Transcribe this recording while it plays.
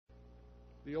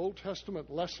The Old Testament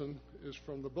lesson is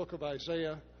from the book of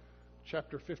Isaiah,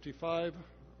 chapter 55,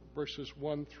 verses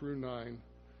 1 through 9,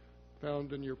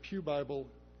 found in your Pew Bible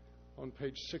on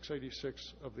page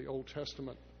 686 of the Old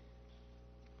Testament.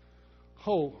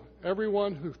 Ho,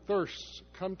 everyone who thirsts,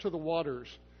 come to the waters,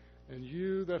 and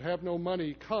you that have no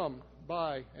money, come,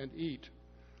 buy and eat.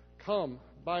 Come,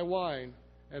 buy wine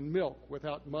and milk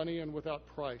without money and without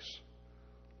price.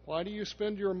 Why do you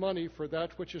spend your money for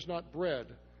that which is not bread,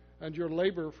 and your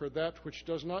labor for that which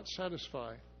does not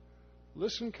satisfy?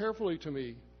 Listen carefully to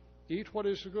me, eat what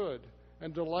is good,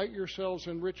 and delight yourselves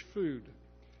in rich food.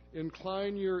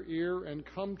 Incline your ear and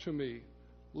come to me.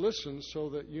 Listen so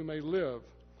that you may live.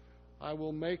 I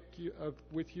will make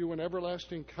with you an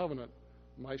everlasting covenant,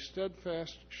 my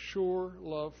steadfast, sure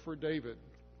love for David.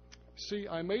 See,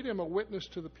 I made him a witness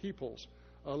to the peoples,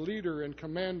 a leader and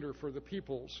commander for the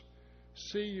peoples.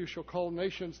 See, you shall call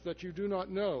nations that you do not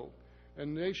know,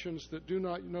 and nations that do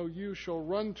not know you shall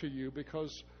run to you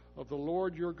because of the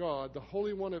Lord your God, the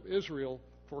Holy One of Israel,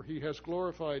 for he has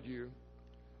glorified you.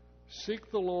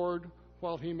 Seek the Lord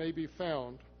while he may be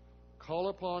found. Call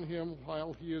upon him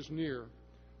while he is near.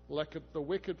 Let the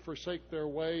wicked forsake their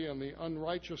way and the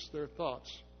unrighteous their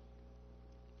thoughts.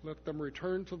 Let them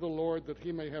return to the Lord that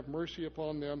he may have mercy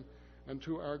upon them, and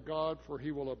to our God, for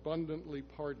he will abundantly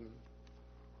pardon.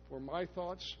 For my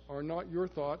thoughts are not your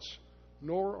thoughts,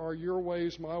 nor are your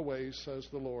ways my ways, says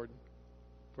the Lord.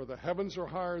 For the heavens are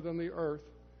higher than the earth,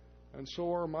 and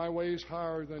so are my ways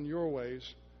higher than your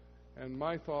ways, and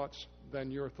my thoughts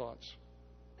than your thoughts.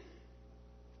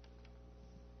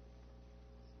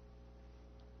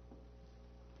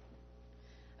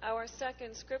 Our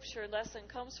second scripture lesson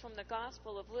comes from the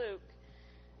Gospel of Luke.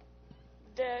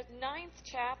 The 9th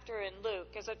chapter in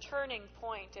Luke is a turning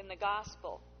point in the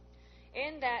Gospel.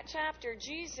 In that chapter,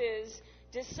 Jesus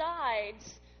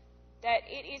decides that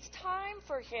it is time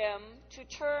for him to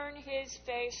turn his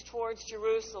face towards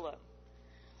Jerusalem.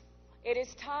 It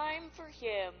is time for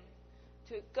him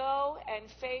to go and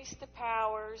face the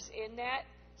powers in that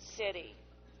city,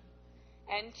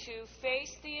 and to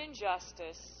face the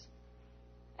injustice,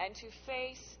 and to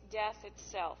face death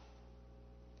itself.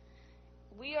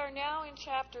 We are now in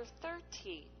chapter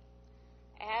 13.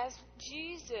 As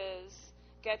Jesus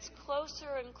gets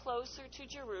closer and closer to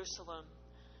Jerusalem,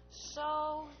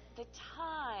 so the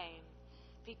time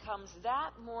becomes that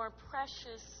more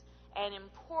precious and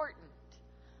important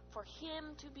for him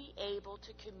to be able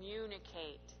to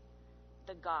communicate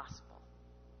the gospel.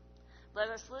 Let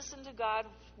us listen to God's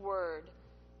word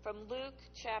from Luke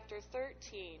chapter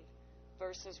 13,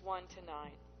 verses 1 to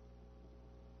 9.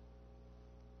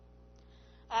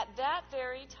 At that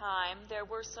very time there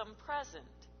were some present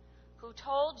who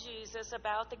told Jesus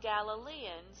about the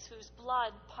Galileans whose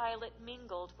blood Pilate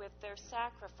mingled with their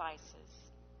sacrifices.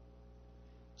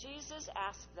 Jesus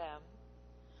asked them,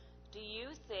 "Do you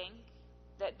think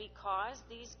that because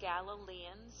these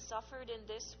Galileans suffered in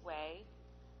this way,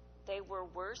 they were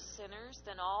worse sinners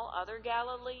than all other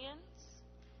Galileans?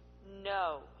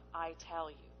 No, I tell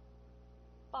you.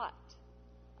 But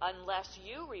unless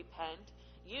you repent,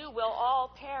 you will all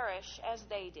perish as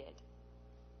they did.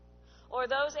 Or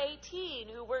those 18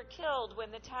 who were killed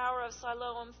when the Tower of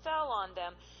Siloam fell on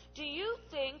them, do you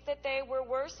think that they were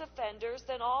worse offenders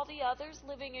than all the others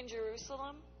living in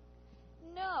Jerusalem?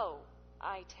 No,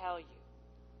 I tell you.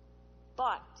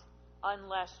 But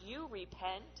unless you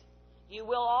repent, you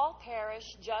will all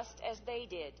perish just as they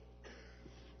did."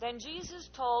 Then Jesus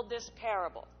told this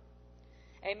parable.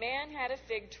 A man had a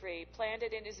fig tree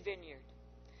planted in his vineyard,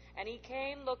 and he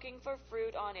came looking for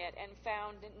fruit on it and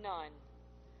found none.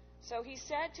 So he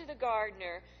said to the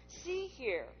gardener, "See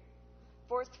here,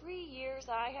 for 3 years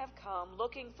I have come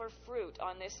looking for fruit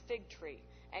on this fig tree,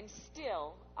 and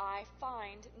still I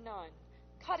find none.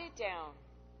 Cut it down.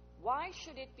 Why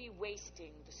should it be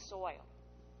wasting the soil?"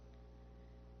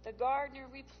 The gardener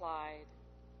replied,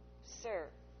 "Sir,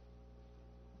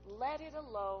 let it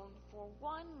alone for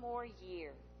 1 more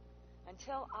year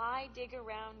until I dig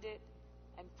around it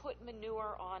and put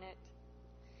manure on it.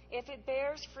 If it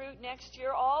bears fruit next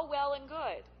year, all well and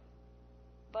good.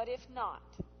 But if not,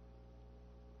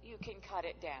 you can cut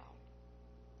it down."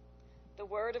 The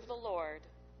word of the Lord.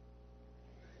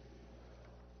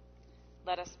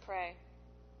 Let us pray.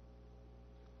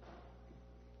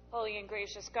 Holy and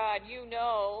gracious God, you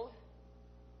know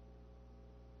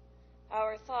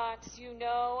our thoughts, you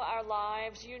know our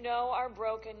lives, you know our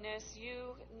brokenness,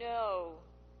 you know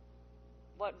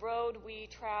what road we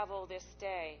travel this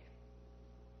day.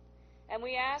 And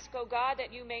we ask, O God,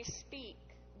 that you may speak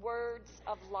words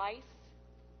of life,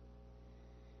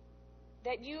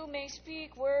 that you may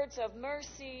speak words of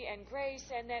mercy and grace,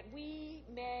 and that we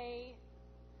may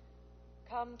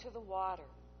come to the water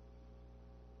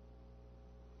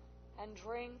and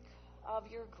drink of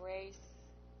your grace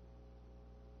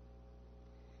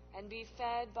and be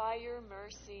fed by your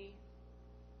mercy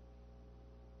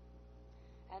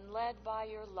and led by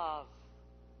your love.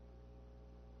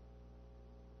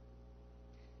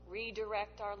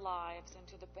 Redirect our lives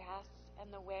into the path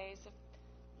and the ways of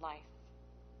life.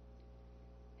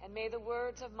 And may the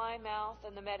words of my mouth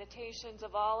and the meditations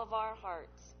of all of our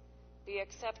hearts be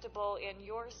acceptable in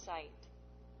your sight,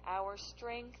 our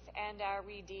strength and our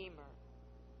Redeemer.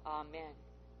 Amen.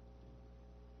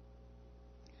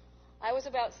 I was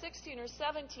about 16 or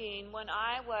 17 when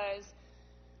I was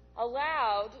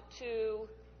allowed to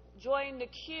join the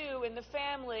queue in the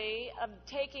family of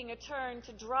taking a turn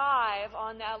to drive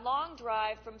on that long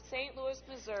drive from St. Louis,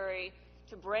 Missouri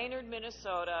to Brainerd,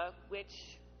 Minnesota,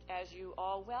 which, as you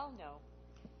all well know,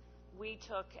 we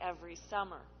took every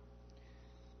summer.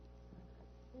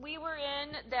 We were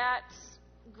in that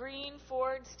green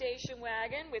Ford station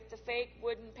wagon with the fake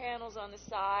wooden panels on the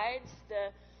sides, the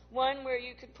one where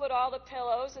you could put all the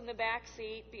pillows in the back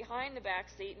seat, behind the back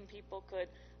seat, and people could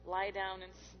lie down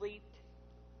and sleep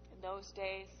in those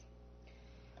days.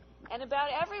 And about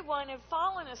everyone had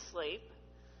fallen asleep,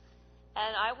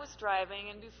 and I was driving,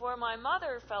 and before my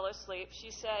mother fell asleep,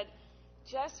 she said,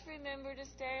 "Just remember to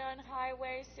stay on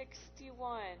Highway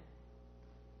 61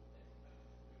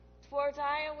 towards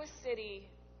Iowa City."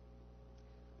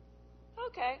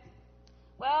 Okay.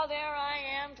 Well, there I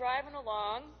am driving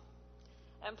along,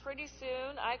 and pretty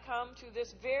soon I come to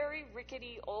this very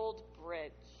rickety old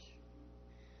bridge.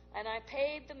 And I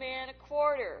paid the man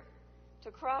 $0.25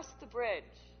 to cross the bridge.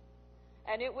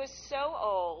 And it was so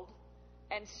old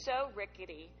and so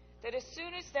rickety that as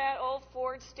soon as that old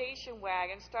Ford station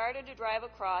wagon started to drive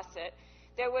across it,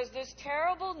 there was this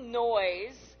terrible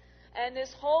noise and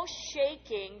this whole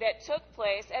shaking that took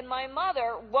place, and my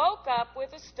mother woke up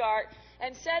with a start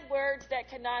and said words that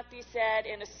cannot be said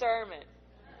in a sermon.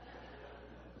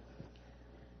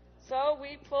 So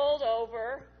we pulled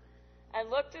over and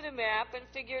looked at a map and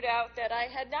figured out that I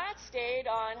had not stayed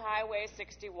on Highway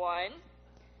 61,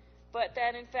 but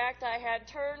that in fact I had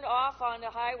turned off onto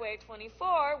Highway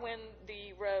 24 when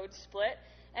the road split,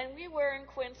 and we were in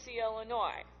Quincy,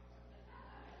 Illinois.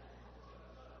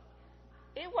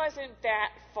 It wasn't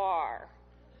that far.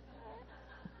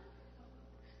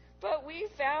 But we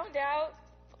found out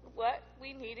what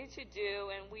we needed to do,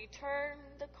 and we turned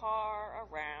the car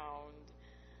around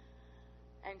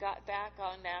and got back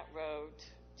on that road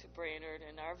to Brainerd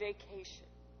and our vacation.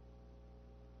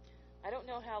 I don't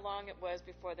know how long it was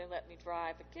before they let me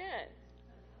drive again.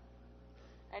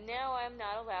 And now I'm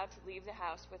not allowed to leave the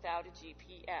house without a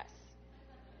GPS.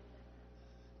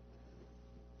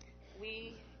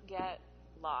 We get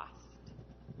lost.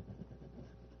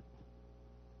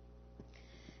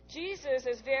 Jesus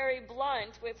is very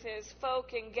blunt with his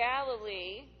folk in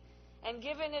Galilee, and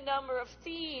given a number of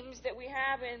themes that we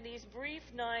have in these brief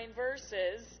 9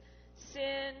 verses,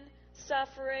 sin,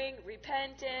 suffering,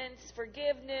 repentance,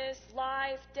 forgiveness,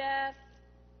 life, death,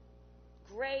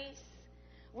 grace,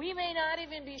 we may not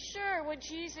even be sure what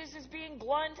Jesus is being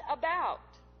blunt about.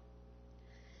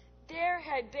 There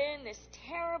had been this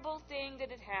terrible thing that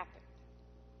had happened.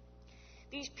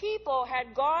 These people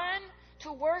had gone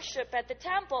to worship at the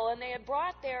temple, and they had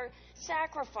brought their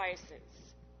sacrifices.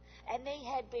 And they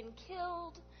had been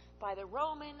killed by the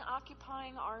Roman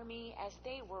occupying army as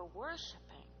they were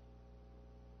worshiping.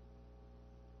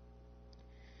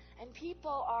 And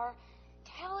people are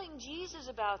telling Jesus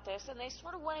about this, and they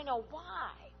sort of want to know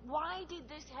why. Why did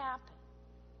this happen?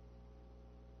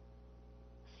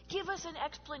 Give us an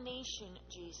explanation,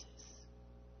 Jesus.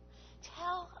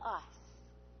 Tell us.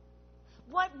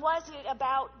 What was it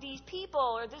about these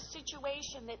people or this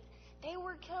situation that they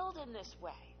were killed in this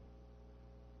way?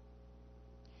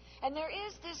 And there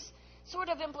is this sort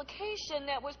of implication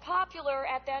that was popular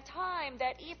at that time,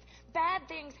 that if bad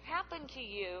things happened to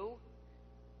you,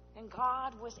 then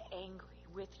God was angry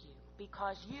with you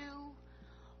because you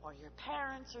or your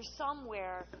parents or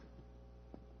somewhere,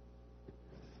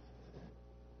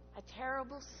 a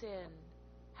terrible sin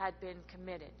had been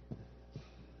committed.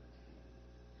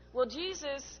 Well,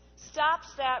 Jesus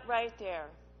stops that right there.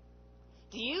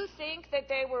 Do you think that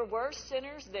they were worse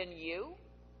sinners than you?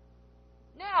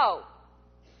 No.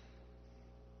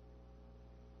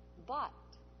 But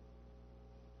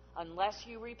unless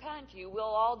you repent, you will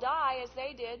all die as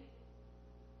they did.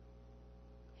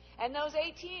 And those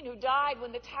 18 who died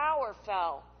when the tower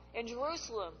fell in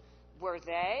Jerusalem, were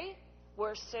they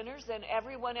worse sinners than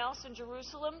everyone else in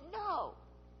Jerusalem? No.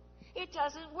 It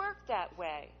doesn't work that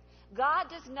way. God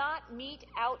does not mete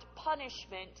out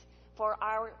punishment for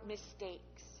our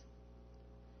mistakes.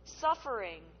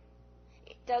 Suffering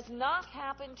does not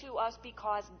happen to us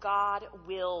because God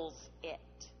wills it.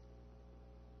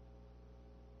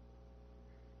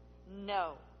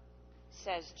 No,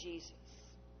 says Jesus.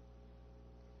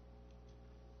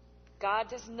 God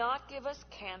does not give us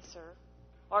cancer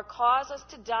or cause us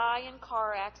to die in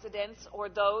car accidents or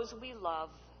those we love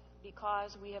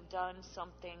because we have done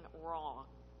something wrong.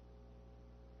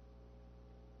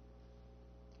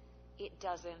 It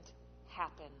doesn't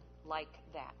happen like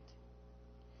that.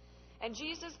 And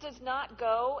Jesus does not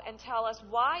go and tell us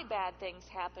why bad things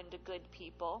happen to good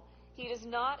people. He does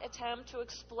not attempt to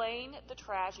explain the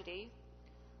tragedy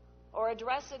or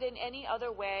address it in any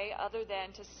other way other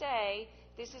than to say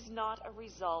this is not a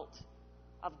result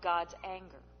of God's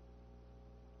anger.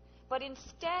 But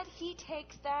instead, he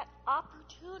takes that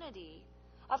opportunity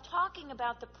of talking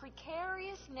about the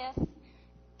precariousness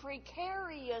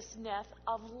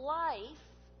of life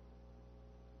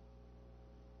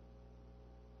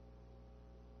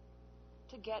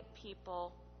to get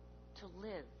people to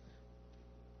live.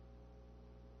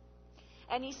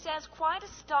 And he says quite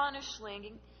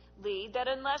astonishingly that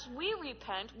unless we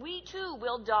repent, we too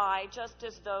will die just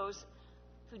as those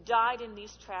who died in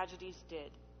these tragedies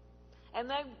did. And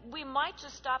then we might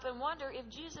just stop and wonder if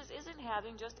Jesus isn't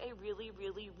having just a really,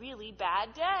 really, really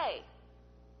bad day.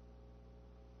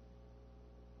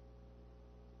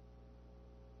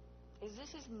 Is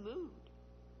this his mood?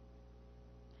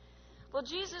 Well,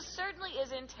 Jesus certainly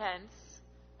is intense,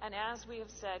 and as we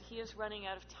have said, he is running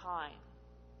out of time.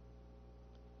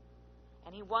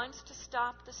 And he wants to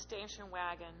stop the station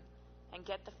wagon and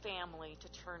get the family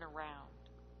to turn around.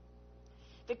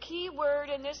 The key word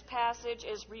in this passage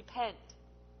is repent.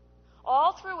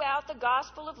 All throughout the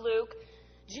Gospel of Luke,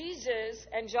 Jesus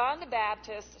and John the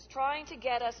Baptist is trying to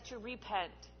get us to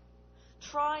repent,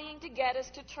 trying to get us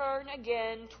to turn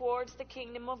again towards the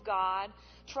kingdom of God,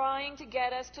 trying to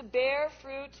get us to bear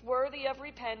fruits worthy of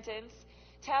repentance,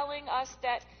 telling us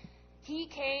that he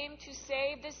came to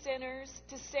save the sinners,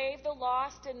 to save the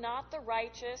lost and not the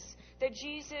righteous, that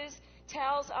Jesus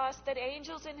tells us that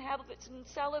angels in heaven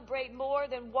celebrate more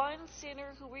than one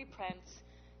sinner who repents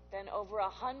than over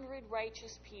 100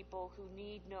 righteous people who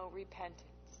need no repentance.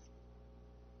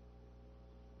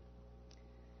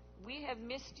 We have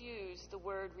misused the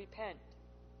word repent.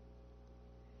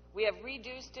 We have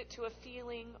reduced it to a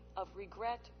feeling of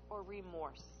regret or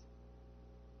remorse.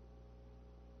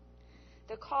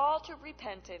 The call to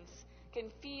repentance can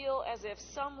feel as if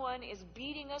someone is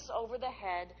beating us over the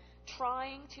head,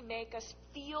 trying to make us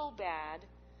feel bad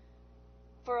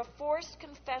for a forced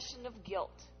confession of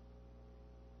guilt.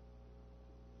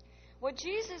 What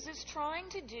Jesus is trying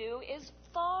to do is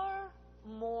far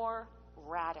more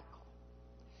radical.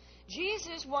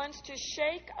 Jesus wants to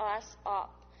shake us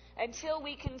up until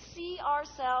we can see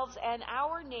ourselves and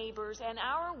our neighbors and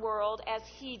our world as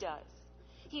he does.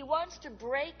 He wants to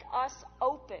break us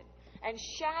open and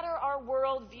shatter our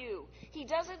worldview. He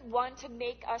doesn't want to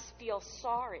make us feel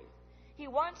sorry. He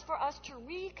wants for us to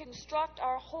reconstruct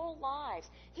our whole lives.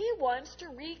 He wants to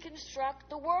reconstruct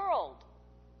the world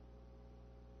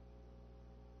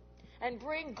and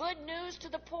bring good news to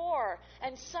the poor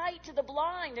and sight to the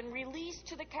blind and release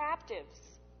to the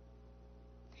captives.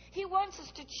 He wants us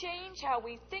to change how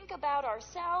we think about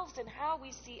ourselves and how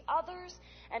we see others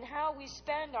and how we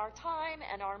spend our time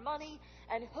and our money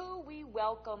and who we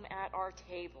welcome at our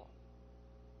table.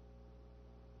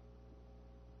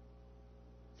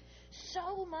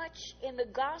 So much in the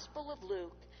Gospel of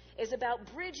Luke is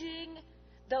about bridging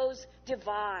those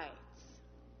divides.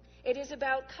 It is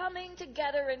about coming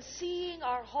together and seeing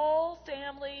our whole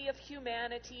family of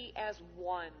humanity as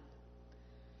one.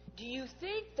 Do you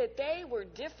think that they were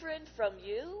different from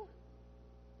you?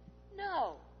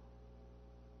 No.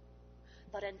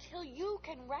 But until you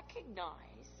can recognize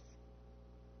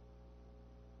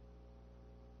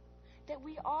that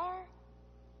we are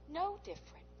no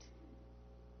different,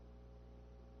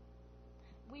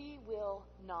 we will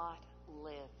not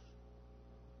live.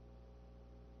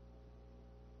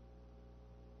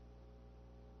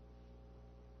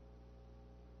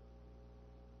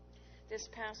 This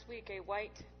past week, a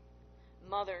white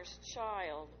mother's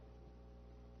child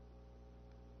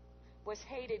was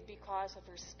hated because of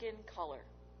her skin color.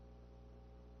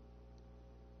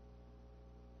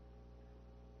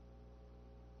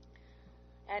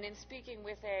 And in speaking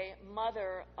with a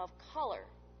mother of color,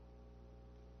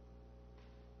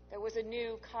 there was a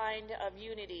new kind of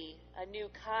unity, a new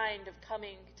kind of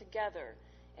coming together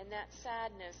in that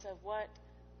sadness of what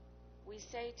we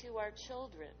say to our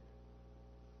children.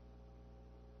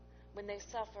 when they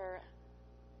suffer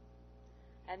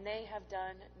and they have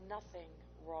done nothing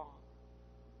wrong.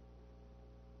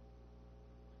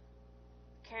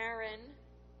 Karen,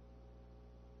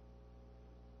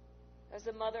 as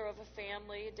the mother of a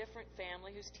family, a different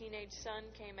family, whose teenage son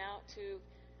came out to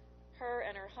her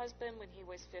and her husband when he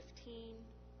was 15.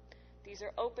 These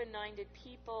are open-minded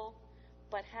people,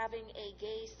 but having a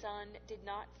gay son did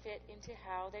not fit into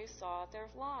how they saw their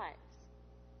lives.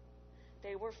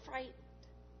 They were frightened.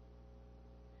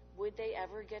 Would they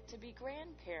ever get to be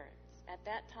grandparents? At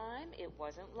that time, it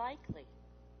wasn't likely.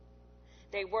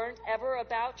 They weren't ever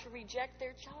about to reject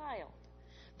their child.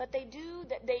 But they knew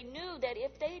that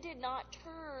if they did not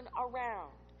turn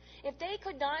around, if they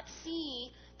could not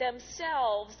see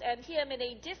themselves and him in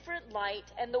a different light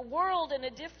and the world in a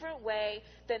different way,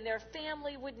 then their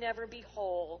family would never be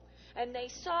whole. And they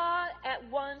saw at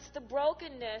once the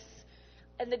brokenness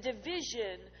and the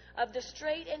division of the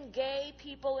straight and gay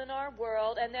people in our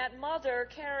world. And that mother,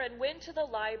 Karen, went to the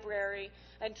library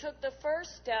and took the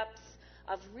first steps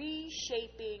of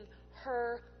reshaping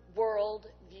her world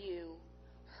view,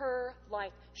 her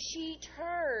life. She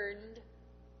turned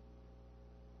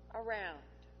around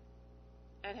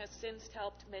and has since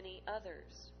helped many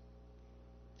others.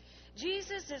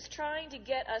 Jesus is trying to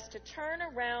get us to turn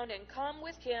around and come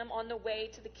with him on the way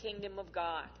to the kingdom of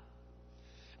God.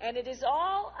 And it is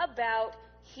all about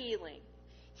healing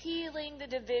the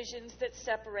divisions that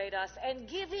separate us and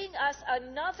giving us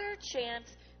another chance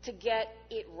to get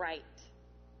it right.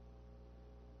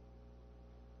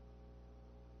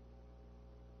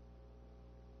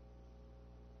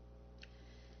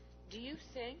 Do you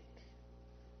think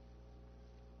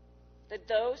that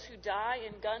those who die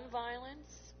in gun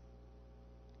violence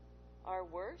are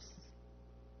worse?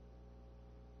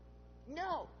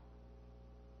 No.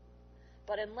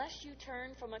 But unless you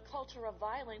turn from a culture of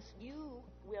violence, you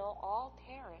will all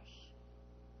perish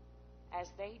as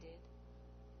they did.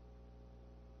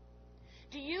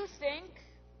 Do you think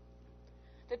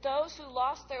that those who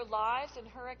lost their lives in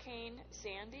Hurricane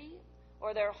Sandy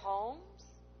or their homes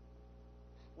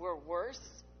were worse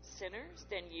sinners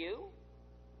than you?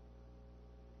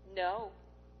 No.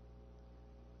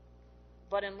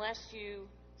 But unless you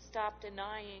stop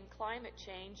denying climate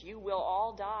change, you will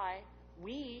all die.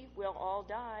 We will all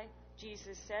die,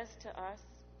 Jesus says to us.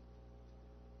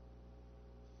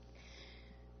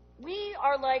 We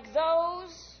are like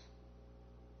those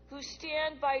who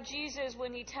stand by Jesus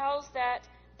when he tells that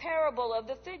parable of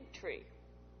the fig tree.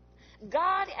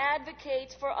 God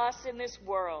advocates for us in this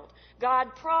world.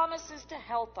 God promises to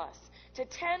help us, to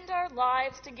tend our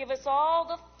lives, to give us all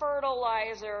the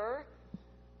fertilizer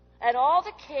and all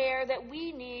the care that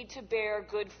we need to bear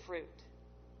good fruit.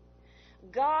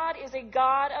 God is a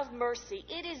God of mercy.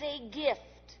 It is a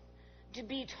gift to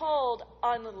be told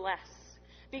unless,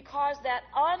 because that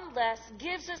unless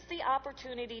gives us the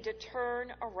opportunity to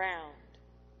turn around.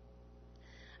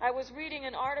 I was reading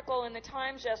an article in the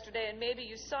Times yesterday, and maybe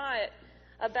you saw it,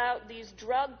 about these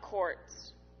drug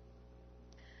courts.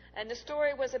 And the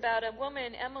story was about a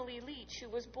woman, Emily Leach, who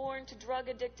was born to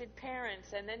drug-addicted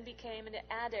parents and then became an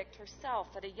addict herself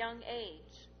at a young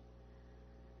age.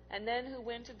 And then who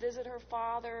went to visit her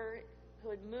father,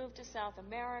 who had moved to South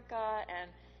America, and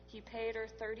he paid her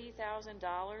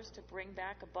 $30,000 to bring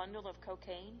back a bundle of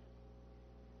cocaine.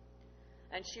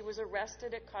 And she was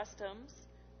arrested at customs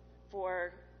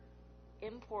for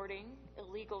importing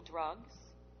illegal drugs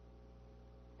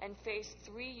and faced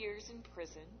 3 years in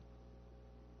prison,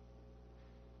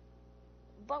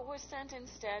 but was sent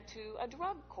instead to a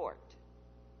drug court.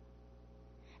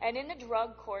 And in the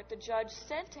drug court, the judge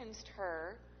sentenced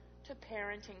her to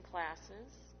parenting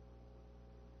classes,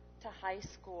 to high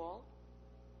school,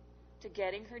 to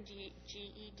getting her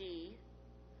GED,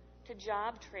 to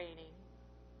job training,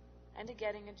 and to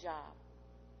getting a job.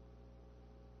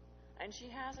 And she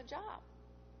has a job.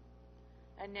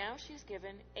 And now she's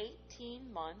given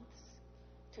 18 months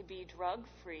to be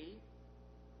drug-free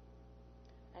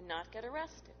and not get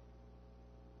arrested.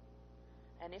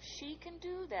 And if she can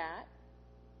do that,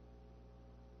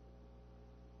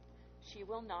 she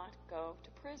will not go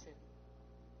to prison.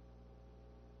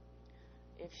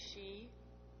 If she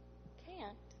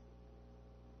can't,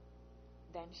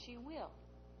 then she will.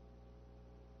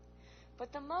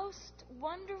 But the most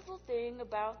wonderful thing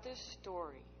about this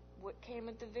story, what came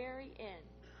at the very end,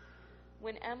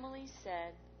 when Emily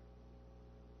said,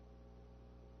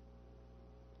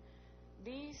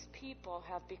 "These people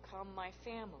have become my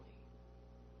family."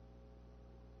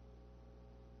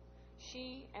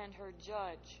 She and her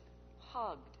judge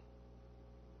hugged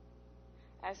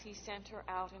as he sent her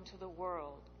out into the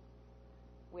world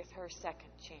with her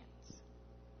second chance.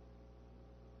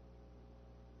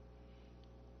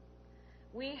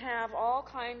 we have all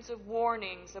kinds of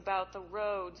warnings about the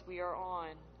roads we are on.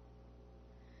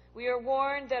 We are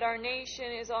warned that our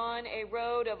nation is on a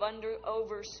road of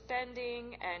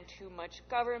overspending and too much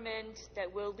government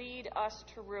that will lead us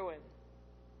to ruin.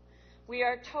 We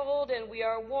are told and we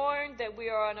are warned that we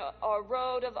are on a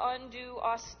road of undue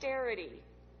austerity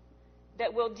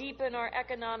that will deepen our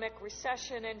economic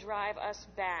recession and drive us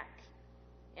back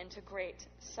into great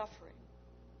suffering.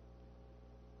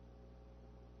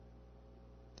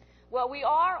 What we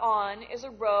are on is a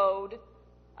road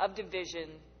of division,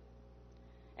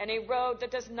 and a road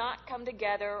that does not come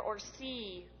together or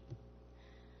see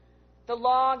the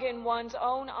log in one's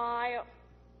own eye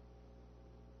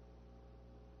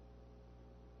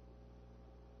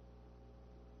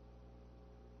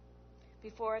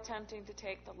before attempting to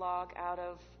take the log out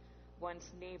of one's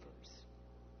neighbor's.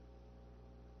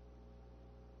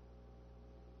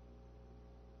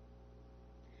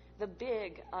 The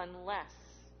big unless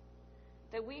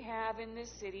that we have in this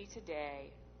city today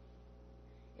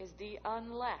is the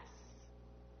unless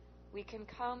we can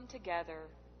come together,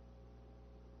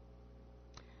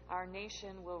 our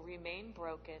nation will remain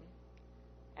broken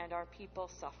and our people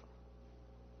suffer.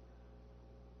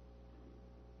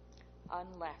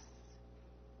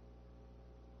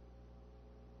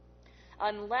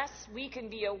 Unless we can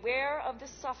be aware of the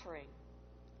suffering,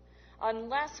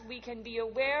 unless we can be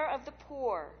aware of the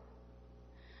poor,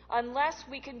 unless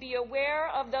we can be aware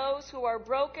of those who are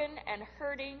broken and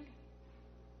hurting,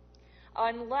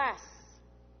 unless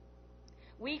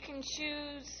we can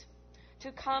choose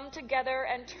to come together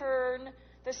and turn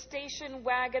the station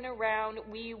wagon around,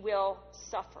 we will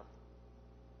suffer.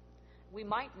 We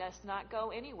might just not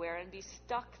go anywhere and be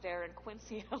stuck there in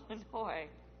Quincy, Illinois.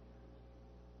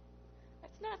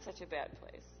 That's not such a bad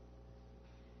place.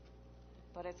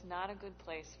 But it's not a good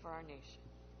place for our nation.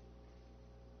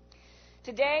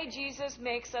 Today, Jesus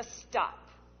makes us stop.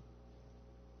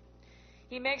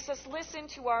 He makes us listen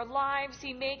to our lives.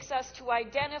 He makes us to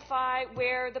identify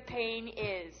where the pain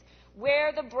is,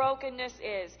 where the brokenness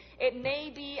is. It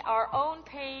may be our own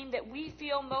pain that we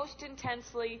feel most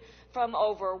intensely from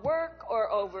overwork or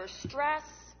overstress,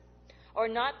 or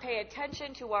not pay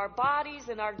attention to our bodies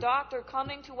and our doctor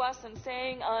coming to us and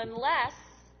saying, unless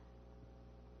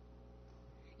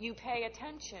you pay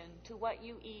attention to what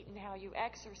you eat and how you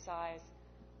exercise,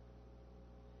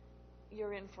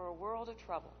 you're in for a world of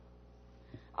trouble.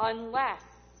 Unless.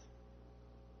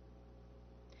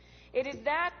 It is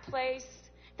that place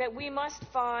that we must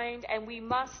find and we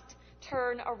must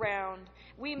turn around.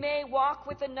 We may walk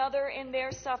with another in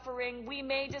their suffering. We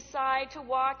may decide to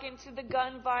walk into the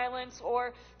gun violence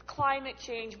or climate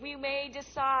change. We may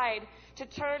decide to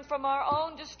turn from our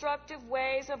own destructive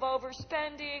ways of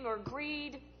overspending or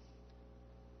greed.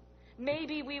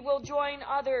 Maybe we will join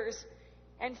others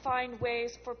and find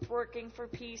ways for working for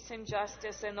peace and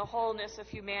justice and the wholeness of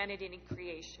humanity and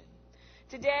creation.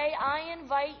 Today, I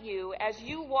invite you, as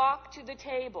you walk to the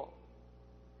table,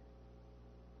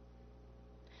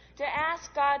 to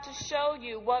ask God to show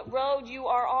you what road you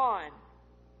are on.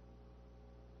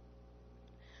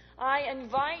 I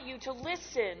invite you to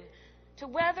listen to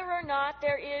whether or not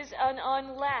there is an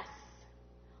unless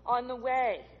on the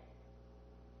way.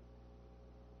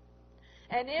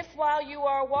 And if while you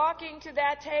are walking to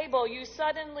that table, you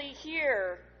suddenly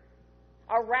hear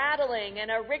a rattling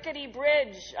and a rickety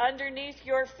bridge underneath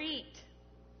your feet,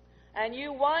 and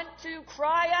you want to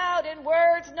cry out in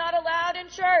words not allowed in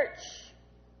church,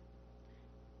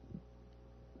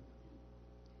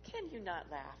 can you not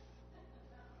laugh?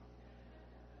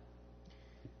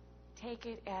 Take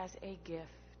it as a gift.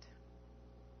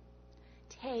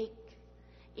 Take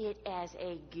it as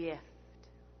a gift.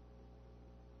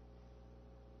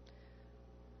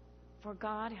 For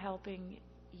God helping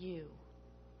you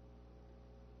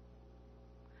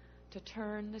to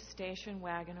turn the station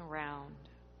wagon around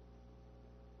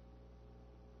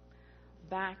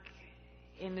back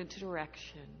in the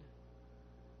direction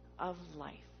of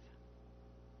life.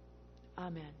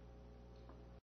 Amen.